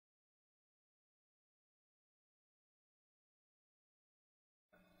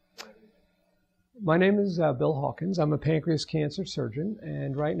My name is Bill Hawkins. I'm a pancreas cancer surgeon,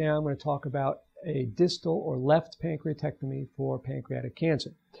 and right now I'm going to talk about a distal or left pancreatectomy for pancreatic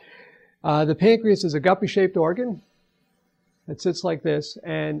cancer. The pancreas is a guppy-shaped organ that sits like this,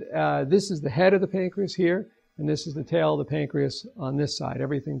 and this is the head of the pancreas here, and this is the tail of the pancreas on this side.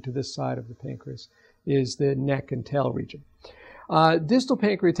 Everything to this side of the pancreas is the neck and tail region. Distal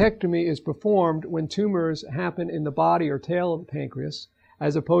pancreatectomy is performed when tumors happen in the body or tail of the pancreas,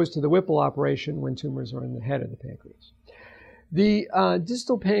 as opposed to the Whipple operation when tumors are in the head of the pancreas. The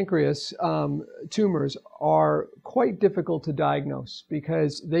distal pancreas tumors are quite difficult to diagnose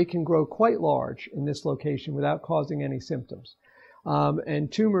because they can grow quite large in this location without causing any symptoms.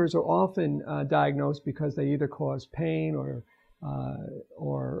 And tumors are often diagnosed because they either cause pain or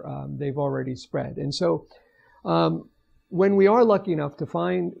they've already spread. And so when we are lucky enough to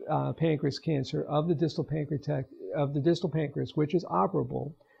find pancreas cancer of the distal pancreas, which is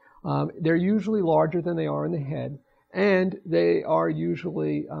operable, they're usually larger than they are in the head, and they are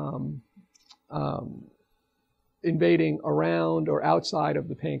usually invading around or outside of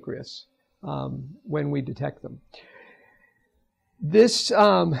the pancreas when we detect them. This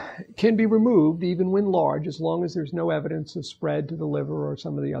can be removed even when large, as long as there's no evidence of spread to the liver or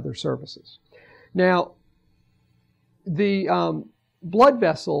some of the other surfaces. Now, the blood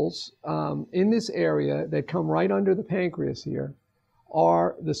vessels in this area that come right under the pancreas here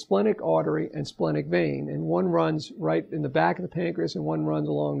are the splenic artery and splenic vein, and one runs right in the back of the pancreas and one runs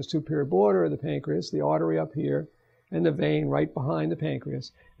along the superior border of the pancreas, the artery up here, and the vein right behind the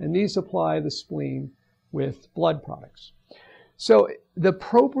pancreas, and these supply the spleen with blood products. So the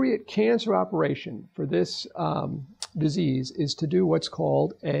appropriate cancer operation for this disease is to do what's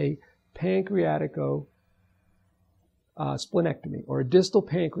called a pancreatico splenectomy, or a distal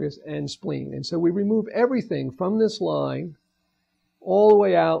pancreas and spleen. And so we remove everything from this line all the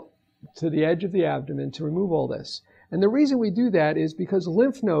way out to the edge of the abdomen to remove all this. And the reason we do that is because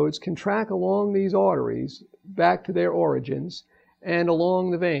lymph nodes can track along these arteries back to their origins and along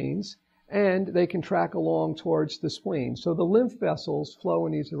the veins, and they can track along towards the spleen. So the lymph vessels flow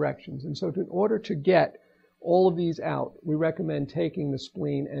in these directions. And so in order to get all of these out, we recommend taking the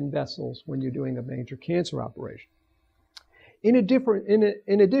spleen and vessels when you're doing a major cancer operation. In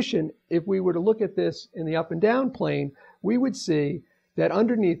addition, if we were to look at this in the up and down plane, we would see that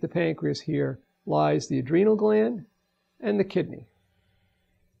underneath the pancreas here lies the adrenal gland and the kidney.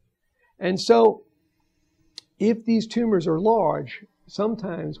 And so if these tumors are large,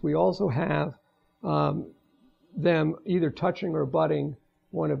 sometimes we also have them either touching or butting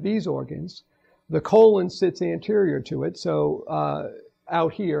one of these organs. The colon sits anterior to it, so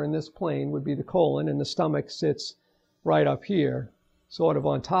out here in this plane would be the colon, and the stomach sits right up here, sort of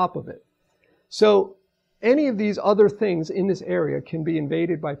on top of it. So any of these other things in this area can be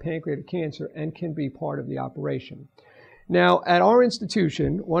invaded by pancreatic cancer and can be part of the operation. Now, at our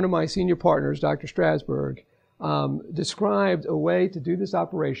institution, one of my senior partners, Dr. Strasberg, described a way to do this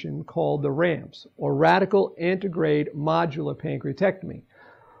operation called the RAMPS, or Radical Antegrade Modular Pancreatectomy,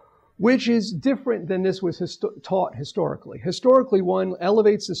 which is different than this was taught historically. Historically, one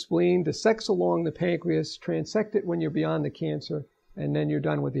elevates the spleen, dissects along the pancreas, transect it when you're beyond the cancer, and then you're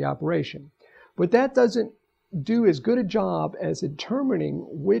done with the operation. But that doesn't do as good a job as determining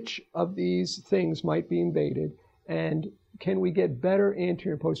which of these things might be invaded and can we get better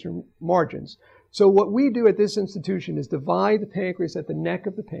anterior and posterior margins. So what we do at this institution is divide the pancreas at the neck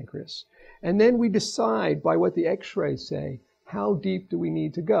of the pancreas, and then we decide by what the x-rays say, how deep do we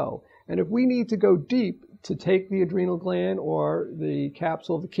need to go? And if we need to go deep to take the adrenal gland or the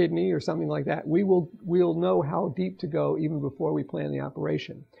capsule of the kidney or something like that, we'll know how deep to go even before we plan the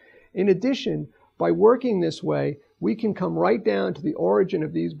operation. In addition, by working this way, we can come right down to the origin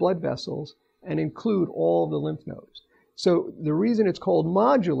of these blood vessels and include all the lymph nodes. So the reason it's called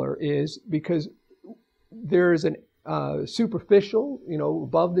modular is because there's an superficial,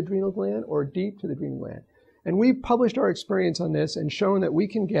 above the adrenal gland, or deep to the adrenal gland. And we've published our experience on this and shown that we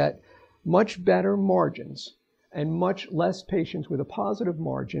can get much better margins and much less patients with a positive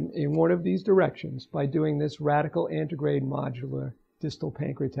margin in one of these directions by doing this radical antegrade modular distal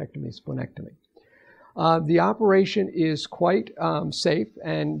pancreatectomy splenectomy. The operation is quite safe,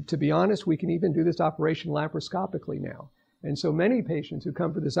 and to be honest, we can even do this operation laparoscopically now. And so many patients who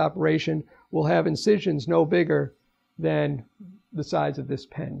come for this operation will have incisions no bigger than the size of this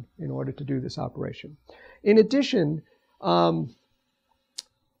pen in order to do this operation. In addition,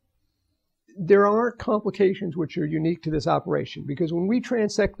 there are complications which are unique to this operation, because when we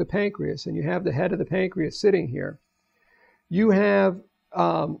transect the pancreas and you have the head of the pancreas sitting here, you have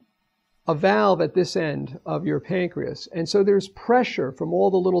a valve at this end of your pancreas. And so there's pressure from all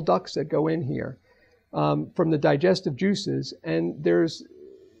the little ducts that go in here, from the digestive juices, and this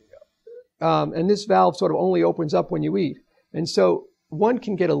valve sort of only opens up when you eat. And so one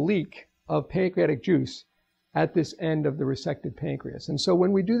can get a leak of pancreatic juice at this end of the resected pancreas. And so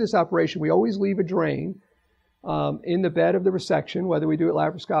when we do this operation, we always leave a drain in the bed of the resection, whether we do it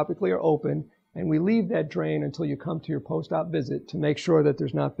laparoscopically or open, and we leave that drain until you come to your post-op visit to make sure that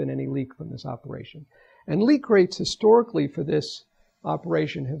there's not been any leak from this operation. And leak rates historically for this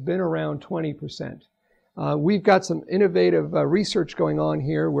operation have been around 20%. We've got some innovative research going on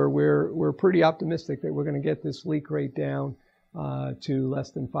here where we're pretty optimistic that we're going to get this leak rate down to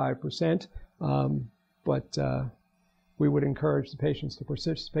less than 5%. But we would encourage the patients to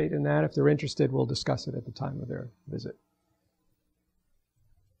participate in that. If they're interested, we'll discuss it at the time of their visit.